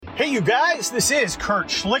Hey, you guys, this is Kurt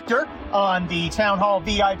Schlichter on the Town Hall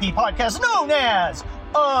VIP podcast known as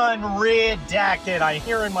Unredacted. I'm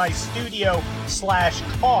here in my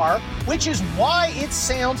studio/car, which is why it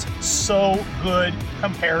sounds so good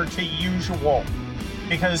compared to usual.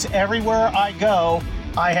 Because everywhere I go,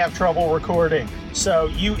 I have trouble recording. So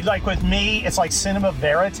you, like with me, it's like cinema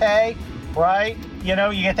verite, right? You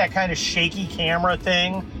know, you get that kind of shaky camera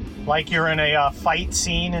thing. Like you're in a fight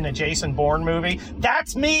scene in a Jason Bourne movie.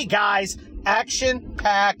 That's me, guys.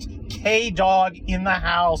 Action-packed K-Dog in the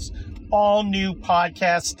house. All new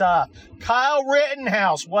podcast stuff. Kyle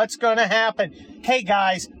Rittenhouse, what's going to happen? Hey,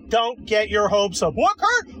 guys, don't get your hopes up. What,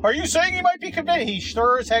 Kurt? Are you saying he might be convicted? He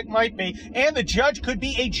sure as heck might be. And the judge could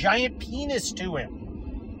be a giant penis to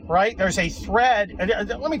him. Right? There's a thread.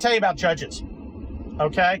 Let me tell you about judges.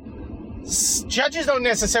 Okay? Judges don't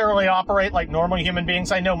necessarily operate like normal human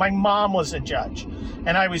beings. I know my mom was a judge,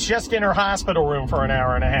 and I was just in her hospital room for an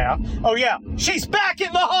hour and a half. Oh, yeah, she's back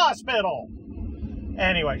in the hospital.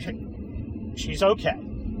 Anyway, she's okay.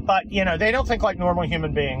 But, you know, they don't think like normal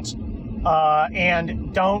human beings,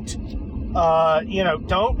 and don't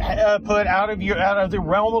put out of the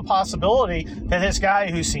realm of possibility that this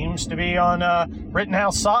guy who seems to be on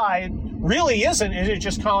Rittenhouse side really isn't. Is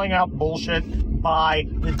just calling out bullshit by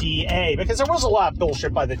the DA, because there was a lot of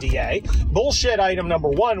bullshit by the DA. Bullshit item number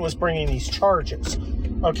one was bringing these charges.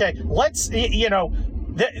 Okay, let's,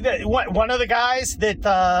 one of the guys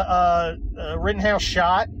that Rittenhouse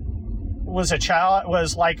shot was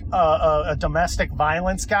a domestic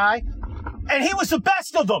violence guy, and he was the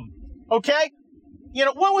best of them. Okay, you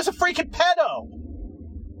know, one was a freaking pedo.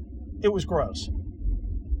 It was gross,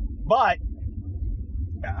 but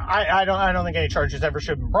I don't think any charges ever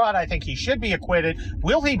should have been brought. I think he should be acquitted.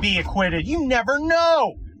 Will he be acquitted? You never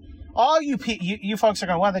know. All you folks are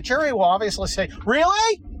going, well, the jury will obviously say,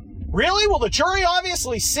 really? Really? Will the jury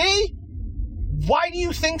obviously see? Why do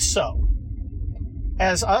you think so?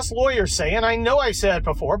 As us lawyers say, and I know I said it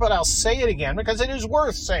before, but I'll say it again because it is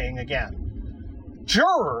worth saying again.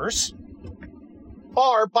 Jurors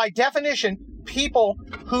are, by definition, people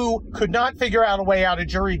who could not figure out a way out of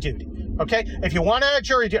jury duty. Okay, if you want to add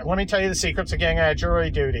jury duty, let me tell you the secrets of getting out of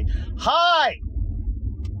jury duty. Hi!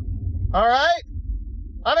 All right?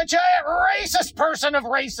 I'm a giant racist person of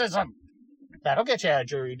racism. That'll get you out of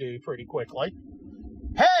jury duty pretty quickly.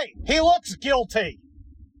 Hey, he looks guilty.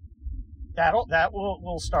 That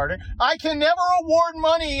will start it. I can never award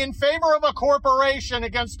money in favor of a corporation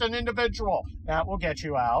against an individual. That will get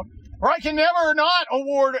you out. Or I can never not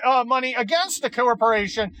award money against a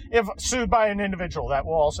corporation if sued by an individual. That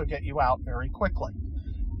will also get you out very quickly.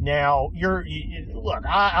 Now, look,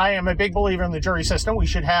 I am a big believer in the jury system. We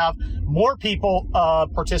should have more people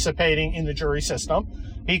participating in the jury system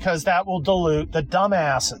because that will dilute the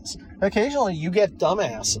dumbasses. Occasionally, you get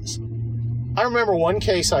dumbasses. I remember one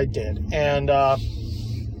case I did, and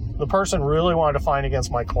the person really wanted to fight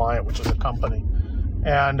against my client, which is a company.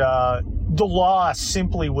 And the law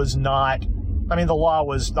simply was not, the law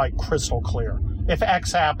was like crystal clear. If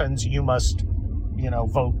X happens, you must,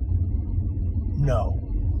 vote no.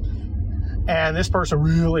 And this person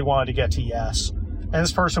really wanted to get to yes. And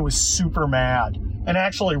this person was super mad and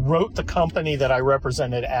actually wrote the company that I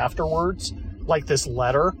represented afterwards, like this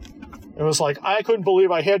letter. It was like, I couldn't believe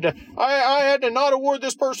I had to not award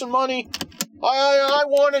this person money. I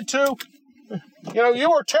wanted to. You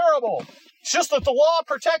were terrible. It's just that the law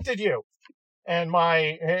protected you. And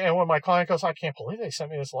when my client goes, I can't believe they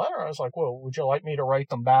sent me this letter. I was like, well, would you like me to write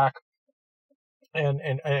them back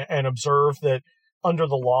and observe that under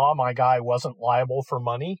the law, my guy wasn't liable for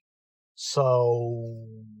money? So,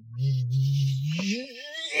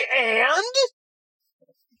 and?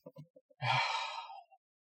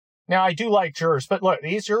 Now, I do like jurors, but look,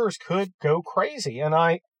 these jurors could go crazy. And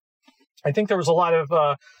I think there was a lot of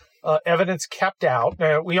evidence kept out.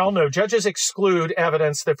 Now, we all know judges exclude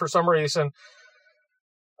evidence that for some reason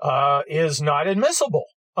is not admissible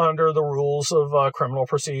under the rules of criminal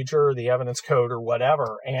procedure, the evidence code, or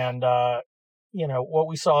whatever. And, what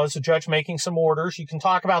we saw is a judge making some orders. You can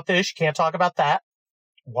talk about this. You can't talk about that.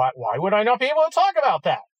 Why would I not be able to talk about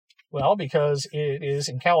that? Well, because it is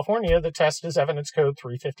in California, the test is evidence code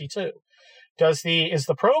 352. Is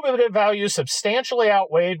the probative value substantially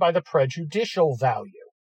outweighed by the prejudicial value?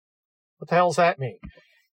 What the hell does that mean?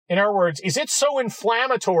 In other words, is it so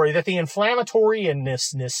inflammatory that the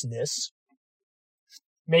inflammatoriness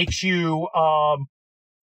makes you,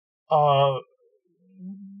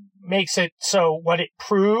 makes it so what it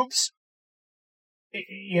proves,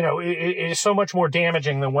 is so much more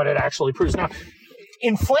damaging than what it actually proves. Now,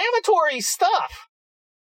 inflammatory stuff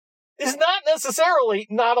is not necessarily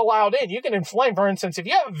not allowed in. You can inflame, for instance, if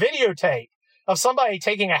you have a videotape of somebody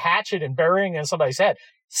taking a hatchet and burying it in somebody's head,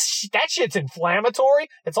 that shit's inflammatory.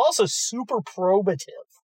 It's also super probative.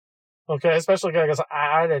 Okay, especially because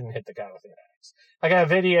I didn't hit the guy with the axe. I got a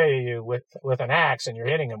video of you with an axe and you're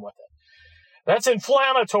hitting him with it. That's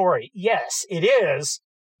inflammatory. Yes, it is,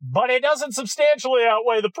 but it doesn't substantially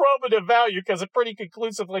outweigh the probative value because it pretty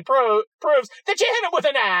conclusively proves that you hit him with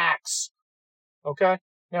an axe. Okay?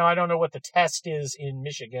 Now, I don't know what the test is in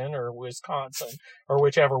Michigan or Wisconsin or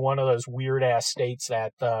whichever one of those weird-ass states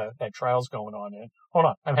that trial's going on in. Hold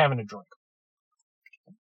on, I'm having a drink.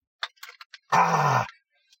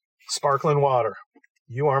 Sparkling water.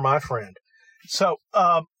 You are my friend. So,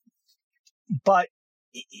 but,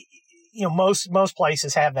 you know, most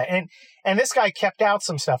places have that. And this guy kept out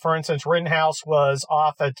some stuff. For instance, Rittenhouse was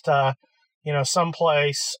off at,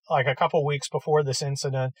 someplace like a couple weeks before this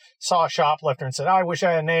incident, saw a shoplifter and said, I wish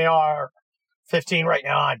I had an AR-15 right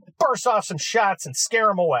now. I'd burst off some shots and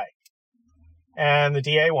scare him away. And the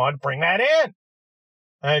DA wanted to bring that in.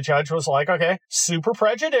 And the judge was like, okay, super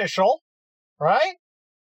prejudicial, right?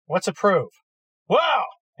 What's it prove? Wow,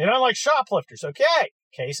 you don't like shoplifters. Okay,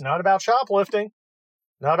 case not about shoplifting.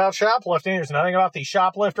 Not about shoplifting. There's nothing about the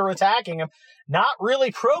shoplifter attacking him. Not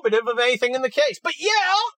really probative of anything in the case. But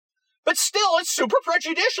yeah, but still, it's super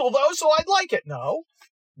prejudicial, though, so I'd like it. No,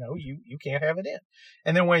 you can't have it in.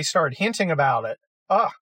 And then when he started hinting about it,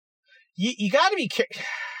 you got to be careful.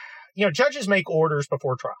 You know, judges make orders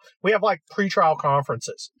before trial. We have, like, pre-trial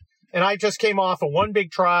conferences. And I just came off of one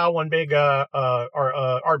big trial, one big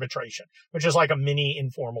arbitration, which is like a mini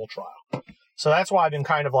informal trial. So that's why I've been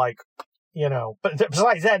kind of like, you know, but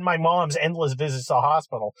besides that, my mom's endless visits to the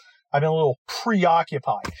hospital, I've been a little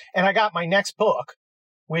preoccupied. And I got my next book,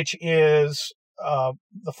 which is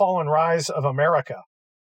The Fall and Rise of America,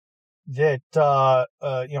 that,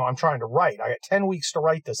 I'm trying to write. I got 10 weeks to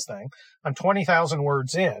write this thing. I'm 20,000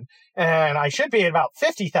 words in, and I should be at about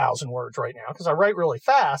 50,000 words right now because I write really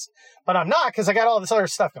fast, but I'm not because I got all this other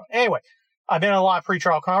stuff going. Anyway, I've been at a lot of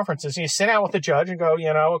pretrial conferences, and you sit down with the judge and go,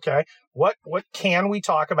 okay, what can we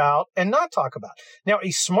talk about and not talk about? Now,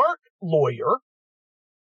 a smart lawyer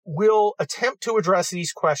will attempt to address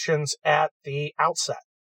these questions at the outset.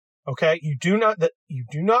 Okay, you do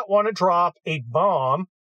not want to drop a bomb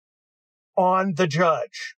on the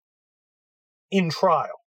judge in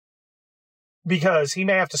trial because he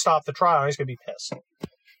may have to stop the trial and he's going to be pissed.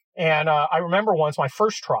 And I remember once my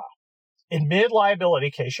first trial, admitted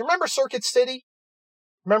liability case. You remember Circuit City?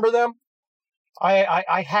 Remember them?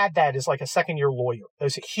 I had that as like a second-year lawyer. It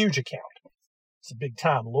was a huge account. It's a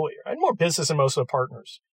big-time lawyer. I had more business than most of the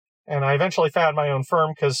partners. And I eventually found my own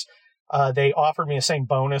firm because they offered me the same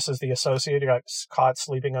bonus as the associate who got caught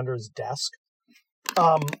sleeping under his desk.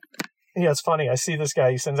 It's funny. I see this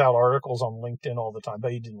guy. He sends out articles on LinkedIn all the time,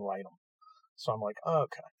 but he didn't write them. So I'm like,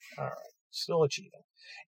 okay, all right, still achieving.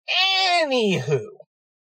 Anywho,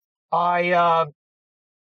 I'm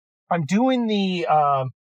doing the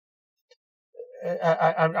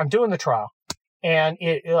I'm doing the trial, and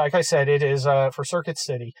it, like I said, it is for Circuit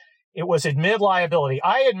City. It was admitted liability.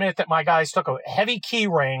 I admit that my guys took a heavy key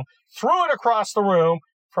ring, threw it across the room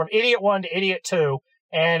from idiot 1 to idiot 2,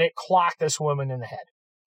 and it clocked this woman in the head.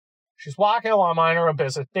 She's walking along, minding her own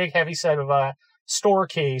business, big heavy set of store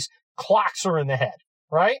keys, clocks her in the head,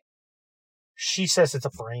 right? She says it's a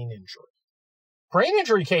brain injury. Brain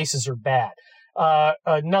injury cases are bad.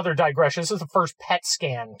 Another digression. This is the first PET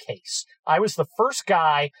scan case. I was the first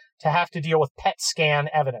guy to have to deal with PET scan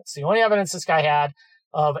evidence. The only evidence this guy had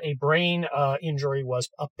of a brain injury was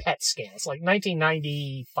a PET scan. It's like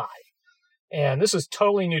 1995. And this is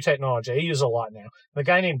totally new technology. They use it a lot now. The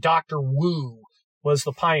guy named Dr. Wu was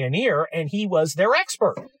the pioneer, and he was their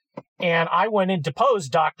expert. And I went and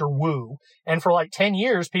deposed Dr. Wu. And for like 10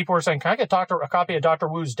 years, people were saying, can I get a copy of Dr.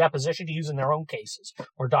 Wu's deposition to use in their own cases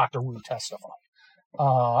where Dr. Wu testified?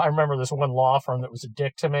 I remember this one law firm that was a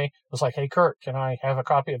dick to me. It was like, hey, Kurt, can I have a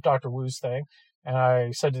copy of Dr. Wu's thing? And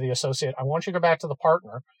I said to the associate, I want you to go back to the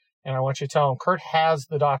partner, and I want you to tell him Kurt has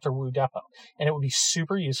the Dr. Wu depo, and it would be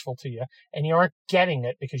super useful to you. And you aren't getting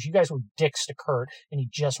it because you guys were dicks to Kurt, and he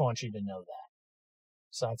just wants you to know that.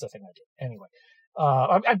 So that's the thing I did. Anyway,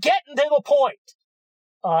 I'm getting to the point.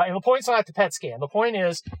 And the point's not the PET scan. The point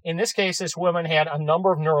is, in this case, this woman had a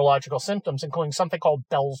number of neurological symptoms, including something called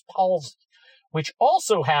Bell's palsy, which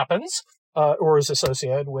also happens, or is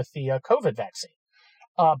associated with the COVID vaccine.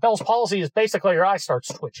 Bell's palsy is basically your eye starts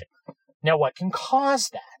twitching. Now, what can cause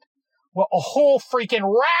that? Well, a whole freaking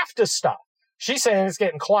raft of stuff. She's saying it's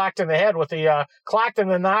getting clocked in the head with the, clocked in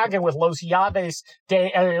the noggin with los llaves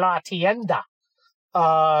de la tienda.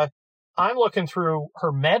 I'm looking through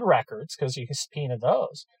her med records because you can subpoena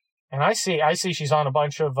those, and I see she's on a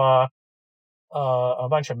bunch of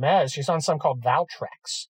meds. She's on some called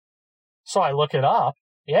Valtrex. So I look it up.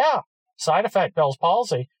 Yeah, side effect, Bell's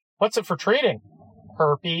palsy. What's it for treating?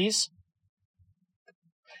 Herpes.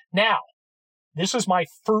 Now, this was my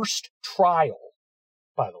first trial,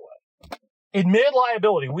 by the way. Admitted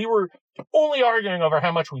liability. We were only arguing over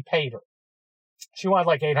how much we paid her. She wanted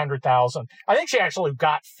like $800,000. I think she actually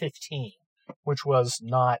got 15, which was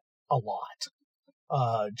not a lot.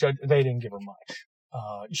 They didn't give her much.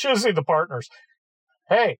 You should have seen the partners.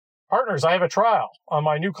 Hey, partners, I have a trial on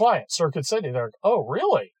my new client, Circuit City. They're like, oh,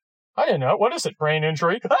 really? I didn't know. What is it? Brain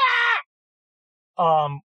injury? Ah!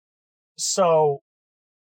 So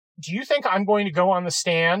do you think I'm going to go on the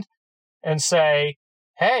stand and say,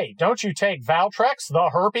 hey, don't you take Valtrex, the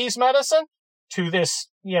herpes medicine, to this,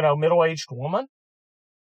 middle-aged woman?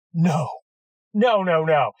 No.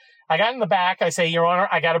 I got in the back. I say, Your Honor,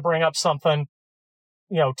 I got to bring up something,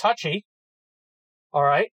 touchy. All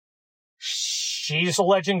right. She's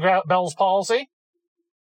alleging Bell's palsy.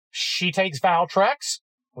 She takes Valtrex,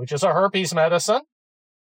 which is a herpes medicine,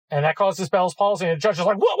 and that causes Bell's palsy. And the judge is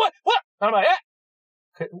like, what? And I'm like,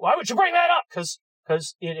 why would you bring that up? Because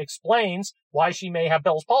it explains why she may have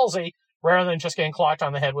Bell's palsy rather than just getting clocked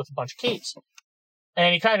on the head with a bunch of keys.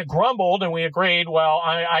 And he kind of grumbled, and we agreed, well,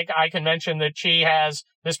 I can mention that she has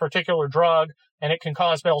this particular drug, and it can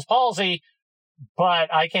cause Bell's palsy,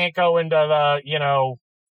 but I can't go into the,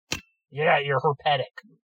 you're herpetic.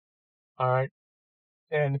 All right.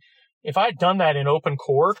 And if I'd done that in open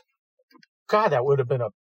court, God, that would have been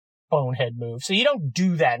a bonehead move. So you don't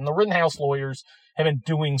do that. And the Rittenhouse lawyers have been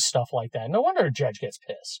doing stuff like that. No wonder a judge gets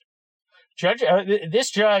pissed. This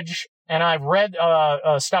judge, and I've read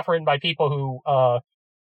stuff written by people who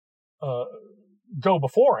go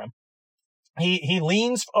before him. He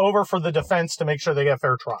leans over for the defense to make sure they get a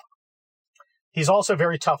fair trial. He's also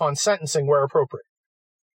very tough on sentencing where appropriate.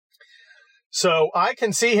 So I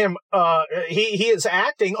can see him. He is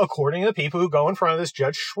acting according to the people who go in front of this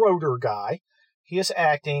Judge Schroeder guy. He is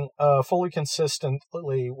acting fully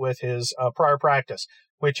consistently with his prior practice,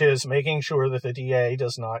 which is making sure that the DA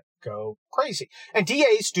does not go crazy. And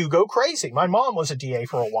DAs do go crazy. My mom was a DA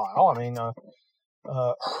for a while. I mean,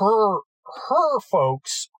 her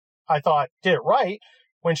folks, I thought, did it right.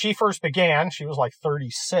 When she first began, she was like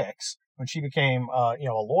 36. When she became, a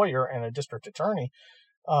lawyer and a district attorney,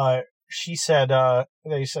 they said,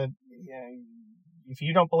 if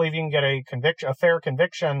you don't believe you can get a fair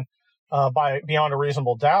conviction beyond a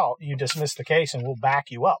reasonable doubt, you dismiss the case and we'll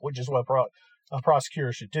back you up, which is what a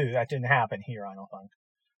prosecutor should do. That didn't happen here, I don't think.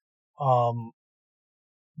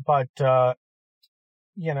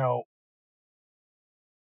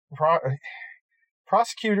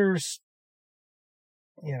 Prosecutors,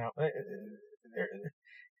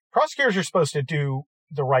 prosecutors are supposed to do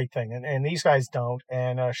the right thing, and these guys don't,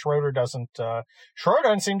 and Schroeder doesn't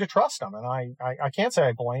seem to trust them, and I can't say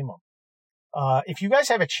I blame them. If you guys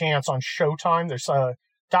have a chance on Showtime, there's a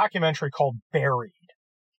documentary called Buried,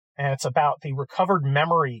 and it's about the recovered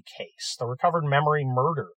memory case, the recovered memory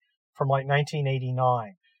murder from like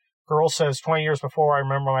 1989. Girl says 20 years before, I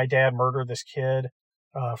remember my dad murdered this kid,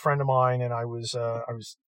 a friend of mine, and I was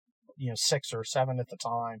 6 or 7 at the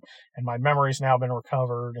time, and my memory's now been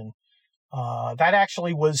recovered. And that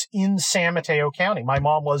actually was in San Mateo County. My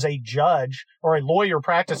mom was a judge or a lawyer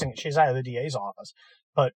practicing. She's out of the DA's office,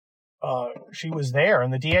 but she was there,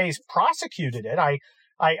 and the DA's prosecuted it. I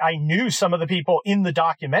knew some of the people in the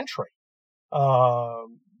documentary,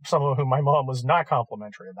 some of whom my mom was not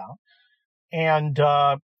complimentary about, and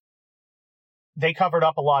they covered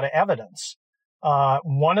up a lot of evidence.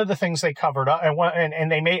 One of the things they covered up,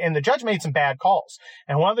 and the judge made some bad calls.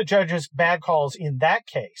 And one of the judge's bad calls in that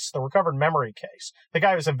case, the recovered memory case, the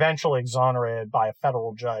guy was eventually exonerated by a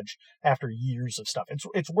federal judge after years of stuff.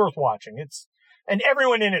 It's worth watching. And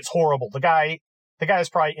everyone in it's horrible. The guy is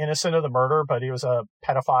probably innocent of the murder, but he was a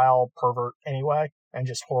pedophile pervert anyway, and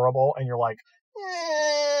just horrible. And you're like,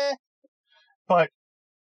 eh. But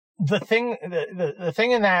the thing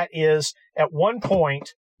in that is, at one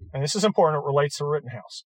point, and this is important, it relates to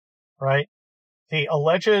Rittenhouse, right? The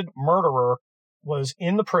alleged murderer was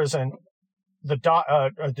in the prison, the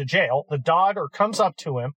jail. The daughter comes up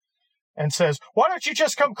to him and says, why don't you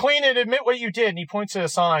just come clean and admit what you did? And he points at a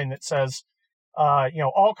sign that says,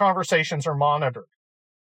 all conversations are monitored,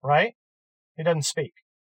 right? He doesn't speak.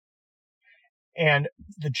 And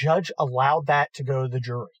the judge allowed that to go to the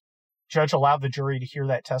jury. Judge allowed the jury to hear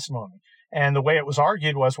that testimony. And the way it was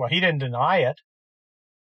argued was, well, he didn't deny it.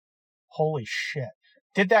 Holy shit.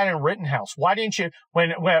 Did that in Rittenhouse. Why didn't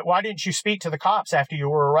you speak to the cops after you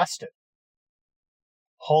were arrested?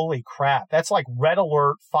 Holy crap. That's like red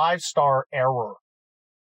alert, 5-star error.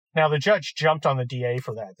 Now, the judge jumped on the DA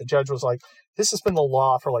for that. The judge was like, this has been the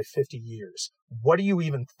law for like 50 years. What are you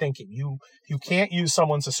even thinking? You can't use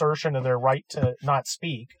someone's assertion of their right to not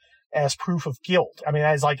speak as proof of guilt. I mean,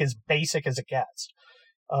 that is like as basic as it gets.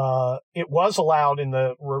 It was allowed in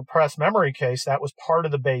the repressed memory case. That was part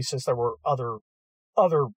of the basis. There were other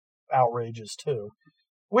outrages too,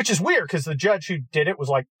 which is weird because the judge who did it was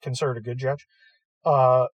like considered a good judge.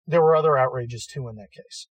 There were other outrages too in that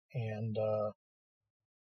case. And,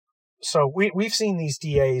 so we've seen these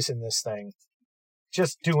DAs in this thing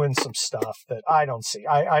just doing some stuff that I don't see.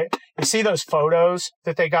 You see those photos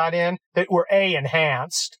that they got in that were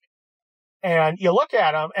enhanced, and you look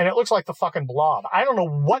at them and it looks like the fucking Blob. I don't know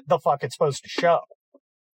what the fuck it's supposed to show.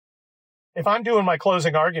 If I'm doing my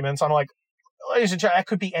closing arguments, I'm like, ladies and gentlemen, that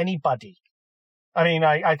could be anybody. I mean,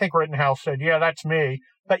 I think Rittenhouse said, yeah, that's me,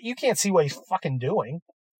 but you can't see what he's fucking doing.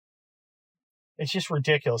 It's just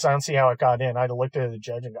ridiculous. I don't see how it got in. I'd have looked at the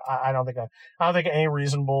judge and go, I don't think any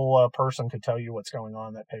reasonable person could tell you what's going on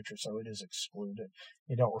in that picture. So it is excluded.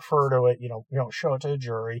 You don't refer to it. You don't show it to the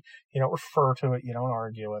jury. You don't refer to it. You don't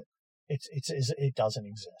argue it. It doesn't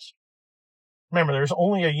exist. Remember, there's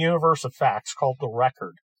only a universe of facts called the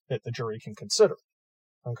record that the jury can consider.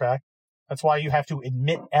 Okay, that's why you have to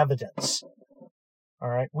admit evidence. All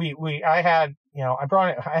right, I had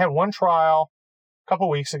one trial a couple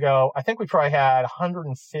weeks ago. I think we probably had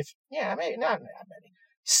 150, maybe not that many,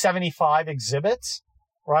 75 exhibits,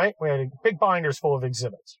 right? We had big binders full of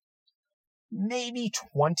exhibits. Maybe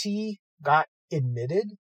 20 got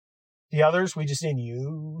admitted. The others we just didn't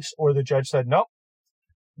use, or the judge said, nope,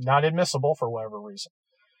 not admissible for whatever reason.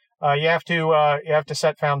 You have to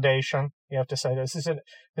set foundation. You have to say this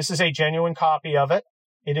is a genuine copy of it.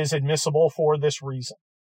 It is admissible for this reason.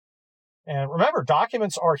 And remember,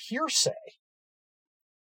 documents are hearsay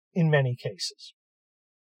in many cases,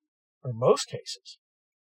 or most cases.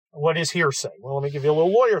 What is hearsay? Well, let me give you a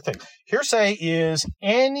little lawyer thing. Hearsay is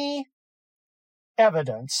any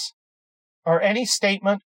evidence or any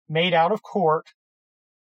statement made out of court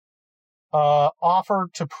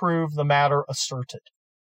offered to prove the matter asserted.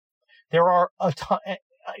 There are a ton.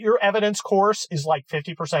 Your evidence course is like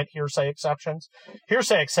 50% hearsay exceptions.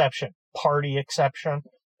 Hearsay exception, party exception.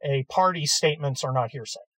 A party's statements are not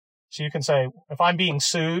hearsay. So you can say, if I'm being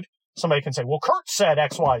sued, somebody can say, well, Kurt said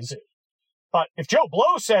X, Y, Z. But if Joe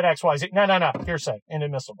Blow said X, Y, Z, no, hearsay,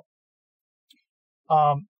 inadmissible.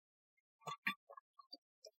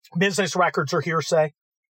 Business records are hearsay,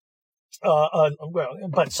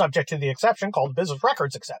 but subject to the exception called the business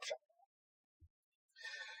records exception.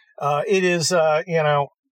 It is, the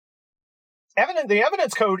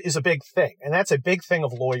evidence code is a big thing, and that's a big thing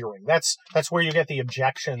of lawyering. That's where you get the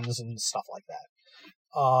objections and stuff like that.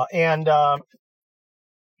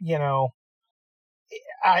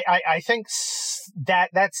 I think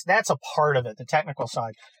that's a part of it, the technical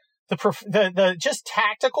side. The just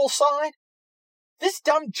tactical side, this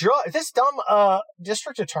dumb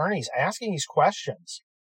district attorney's asking these questions,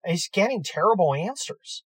 and he's getting terrible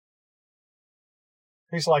answers.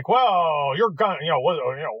 He's like, well, you're gonna,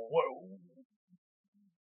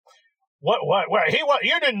 what,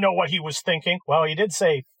 you didn't know what he was thinking. Well, he did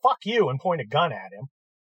say, fuck you, and point a gun at him.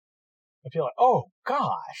 I feel like, oh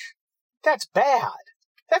gosh, that's bad.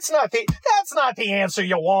 That's not the answer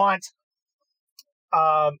you want.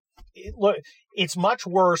 Look, it's much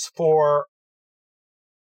worse for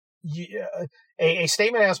a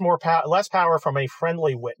statement has less power from a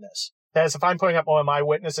friendly witness. That is, if I'm putting up one of my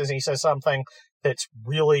witnesses and he says something that's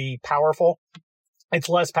really powerful, it's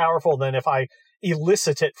less powerful than if I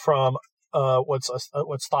elicit it from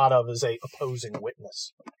what's thought of as a opposing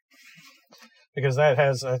witness, because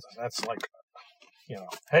that's like,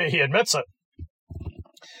 hey, he admits it.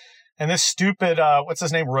 And this stupid what's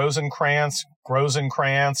his name, Grossman,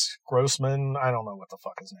 I don't know what the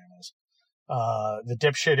fuck his name is. The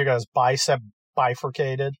dipshit who got his bicep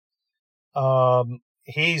bifurcated.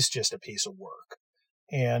 He's just a piece of work.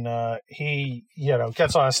 And he,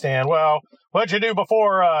 gets on a stand. Well, what'd you do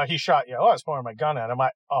before he shot you? Oh, I was pointing my gun at him.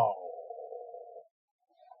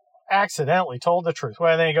 Accidentally told the truth.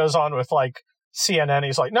 Well, and then he goes on with like CNN.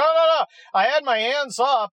 He's like, no. I had my hands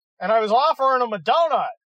up and I was offering him a donut.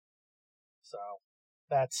 So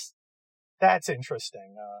that's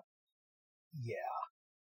interesting.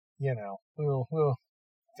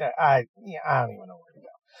 I don't even know where to go.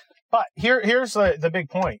 But here's the big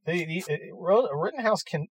point. Rittenhouse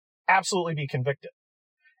can absolutely be convicted.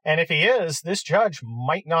 And if he is, this judge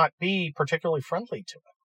might not be particularly friendly to him.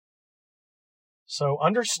 So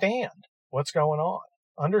understand what's going on.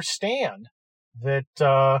 Understand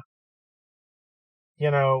that,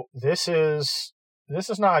 this is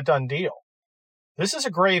not a done deal. This is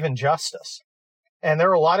a grave injustice. And there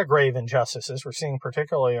are a lot of grave injustices we're seeing,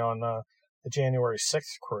 particularly on the January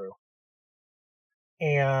 6th crew.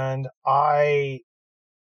 And I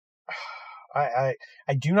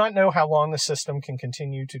do not know how long the system can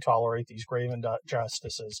continue to tolerate these grave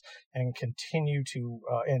injustices and continue to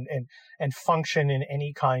and function in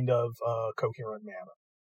any kind of coherent manner,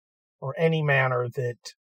 or any manner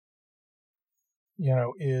that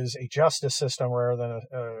is a justice system rather than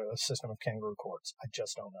a system of kangaroo courts. I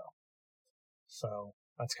just don't know. So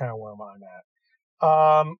that's kind of where I'm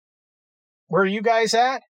at. Where are you guys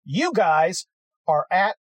at? You guys are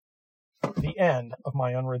at the end of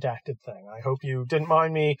my unredacted thing. I hope you didn't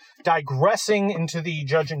mind me digressing into the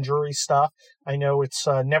judge and jury stuff. I know it's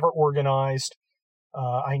never organized.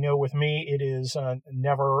 I know with me it is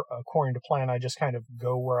never according to plan. I just kind of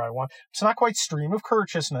go where I want. It's not quite stream of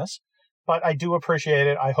courteousness, but I do appreciate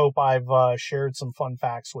it. I hope I've shared some fun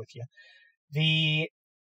facts with you. The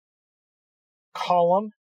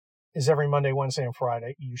column is every Monday, Wednesday, and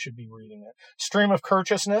Friday. You should be reading it. Stream of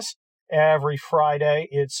courteousness every Friday.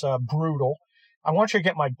 It's brutal. I want you to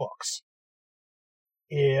get my books.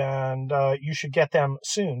 And you should get them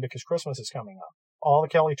soon because Christmas is coming up. All the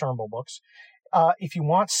Kelly Turnbull books. If you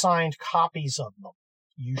want signed copies of them,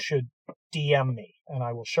 you should DM me, and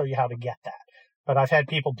I will show you how to get that. But I've had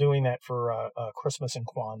people doing that for Christmas and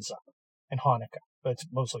Kwanzaa and Hanukkah, but it's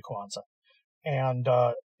mostly Kwanzaa. And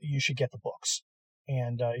you should get the books.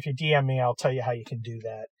 And if you DM me, I'll tell you how you can do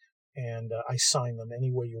that. And I sign them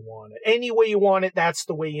any way you want it. Any way you want it, that's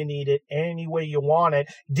the way you need it. Any way you want it.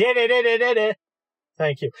 Did it.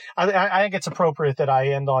 Thank you. I think it's appropriate that I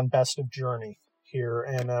end on Best of Journey here.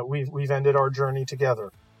 And we've ended our journey together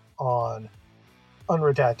on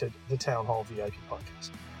Unredacted, the Town Hall VIP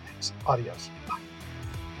podcast. Thanks. Adios. Bye.